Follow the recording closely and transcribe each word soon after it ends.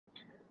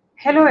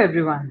Hello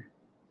everyone.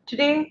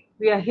 Today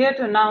we are here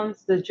to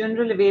announce the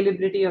general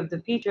availability of the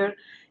feature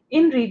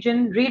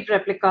in-region read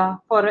replica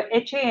for a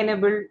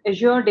HA-enabled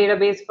Azure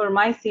Database for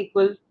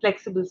MySQL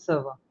flexible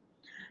server.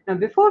 Now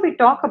before we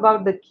talk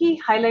about the key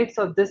highlights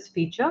of this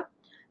feature,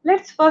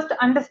 let's first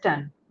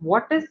understand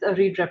what is a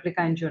read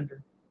replica in general.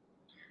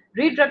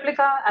 Read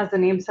replica, as the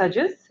name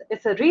suggests,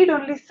 is a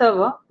read-only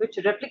server which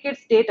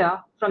replicates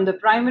data from the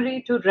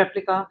primary to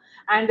replica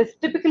and is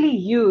typically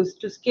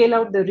used to scale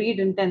out the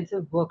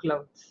read-intensive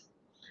workloads.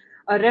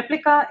 A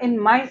replica in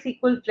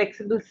MySQL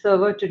flexible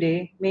server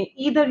today may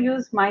either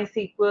use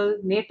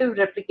MySQL native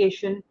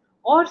replication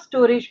or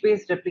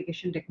storage-based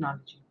replication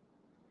technology.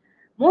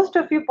 Most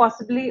of you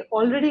possibly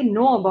already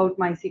know about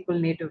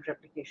MySQL native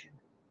replication,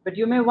 but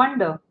you may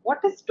wonder, what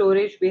is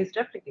storage-based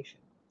replication?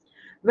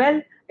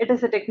 Well, it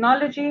is a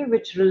technology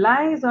which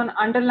relies on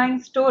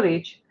underlying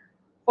storage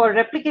for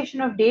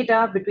replication of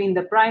data between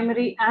the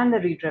primary and the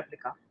read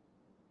replica.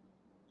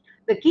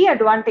 The key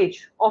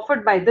advantage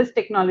offered by this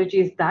technology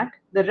is that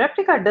the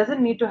replica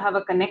doesn't need to have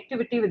a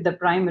connectivity with the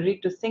primary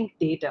to sync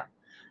data,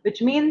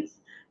 which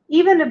means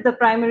even if the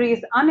primary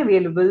is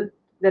unavailable,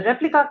 the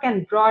replica can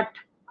be brought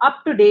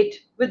up to date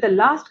with the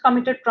last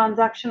committed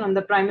transaction on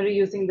the primary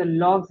using the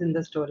logs in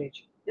the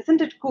storage.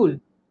 Isn't it cool?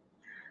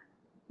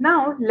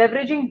 Now,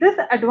 leveraging this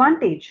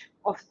advantage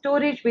of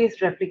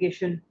storage-based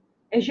replication,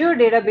 Azure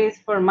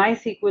Database for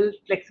MySQL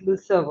Flexible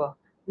Server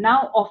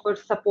now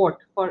offers support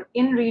for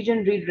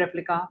in-region read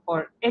replica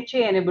for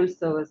HA-enabled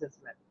servers as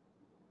well.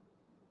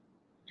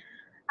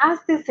 As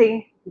they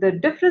say, the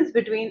difference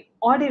between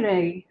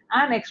ordinary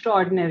and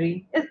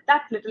extraordinary is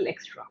that little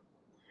extra.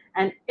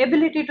 An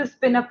ability to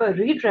spin up a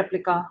read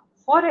replica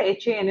for a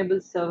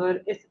HA-enabled server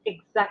is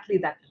exactly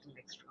that little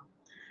extra,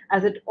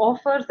 as it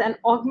offers an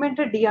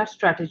augmented DR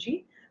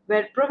strategy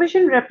where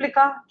provision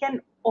replica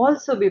can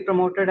also be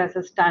promoted as a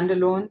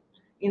standalone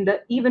in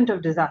the event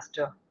of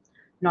disaster.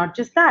 Not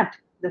just that,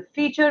 the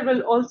feature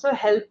will also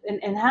help in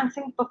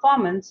enhancing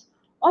performance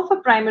of a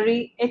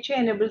primary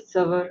HA-enabled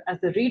server as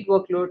the read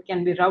workload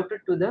can be routed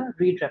to the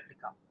read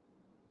replica.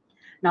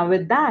 Now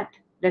with that,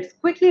 let's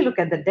quickly look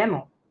at the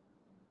demo.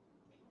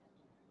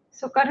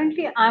 So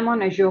currently I'm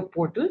on Azure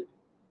portal.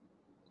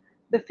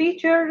 The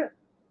feature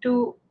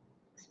to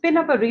spin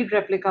up a read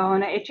replica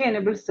on a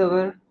HA-enabled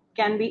server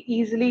can be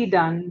easily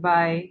done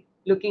by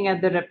looking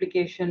at the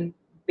replication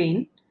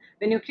pane.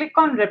 When you click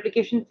on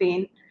replication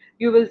pane,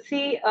 you will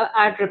see a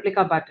add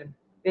replica button.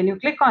 When you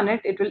click on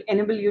it, it will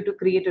enable you to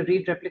create a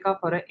read replica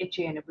for a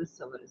HA-enabled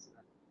server as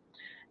well.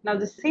 Now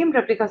the same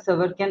replica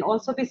server can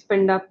also be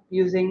spinned up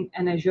using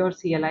an Azure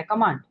CLI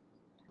command.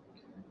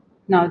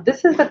 Now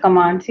this is the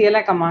command,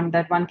 CLI command,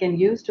 that one can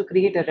use to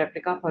create a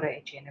replica for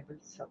a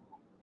HA-enabled server.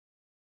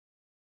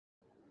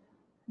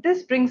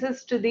 This brings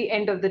us to the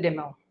end of the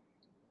demo.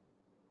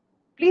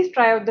 Please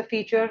try out the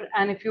feature,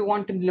 and if you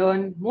want to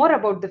learn more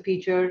about the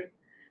feature,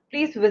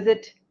 please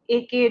visit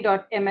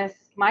ak.ms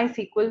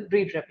MySQL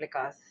read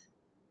replicas.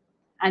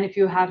 And if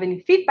you have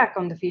any feedback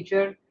on the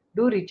feature,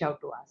 do reach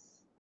out to us.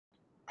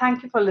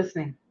 Thank you for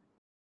listening.